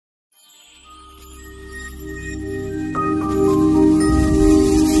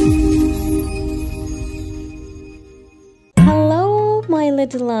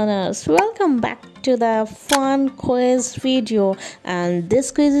little learners, welcome back to the fun quiz video, and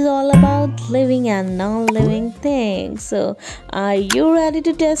this quiz is all about living and non-living things. So are you ready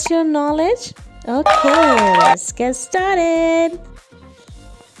to test your knowledge? Okay, let's get started.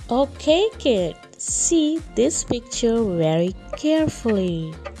 Okay kids, see this picture very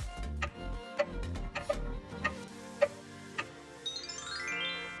carefully.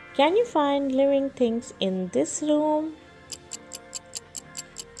 Can you find living things in this room?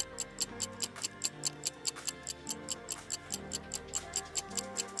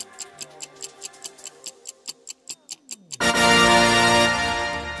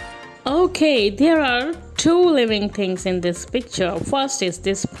 Okay, there are two living things in this picture. First is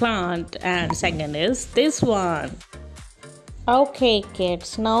this plant and second is this one. Okay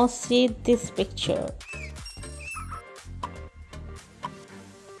kids, now see this picture.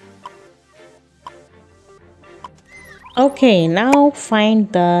 Okay, now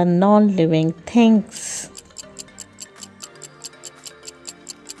find the non-living things.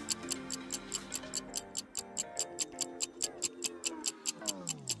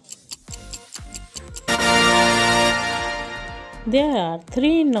 There are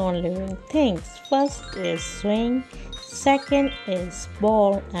three non-living things. First is swing, second is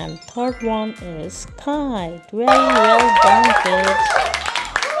ball, and third one is kite. Very well done, kids.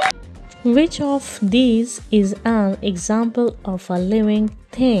 Which of these is an example of a living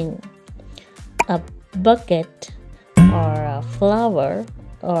thing? A bucket, or a flower,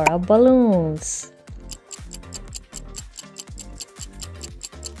 or a balloons?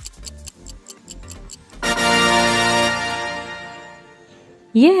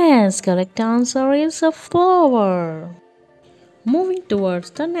 Yes, correct answer is a flower. Moving towards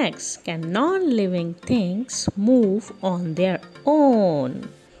the next, can non-living things move on their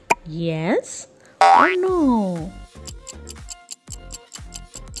own? Yes or no?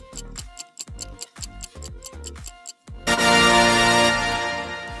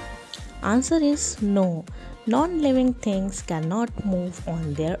 Answer is no. Non-living things cannot move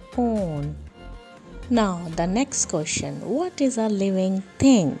on their own. Now the next question, what is a living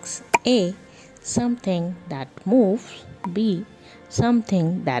things? A. Something that moves. B.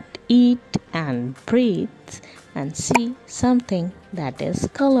 Something that eats and breathes. And C. Something that is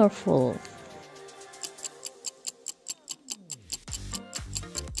colorful.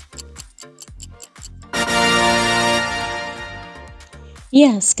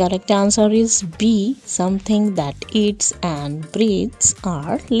 Yes, correct answer is B. Something that eats and breathes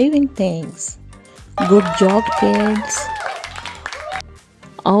are living things. Good job, kids.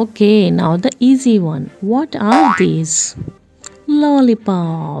 Okay, now the easy one. What are these?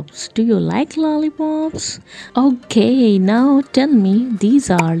 Lollipops. Do you like lollipops? Okay, now tell me,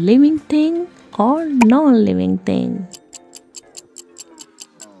 these are living thing or non-living thing?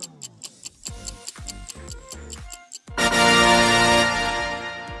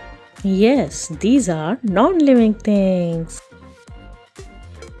 Yes, these are non-living things.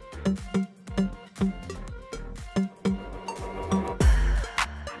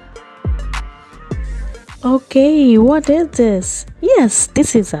 Okay, what is this? Yes,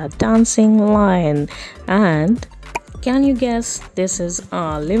 this is a dancing lion. And can you guess this is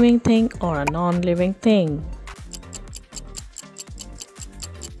a living thing or a non-living thing?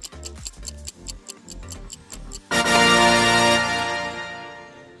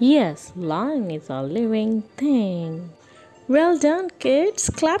 Yes, lion is a living thing. Well done,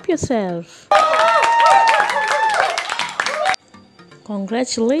 kids. Clap yourself.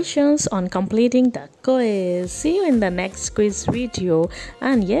 Congratulations on completing the quiz. See you in the next quiz video.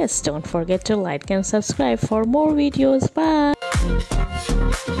 And yes, don't forget to like and subscribe for more videos. Bye.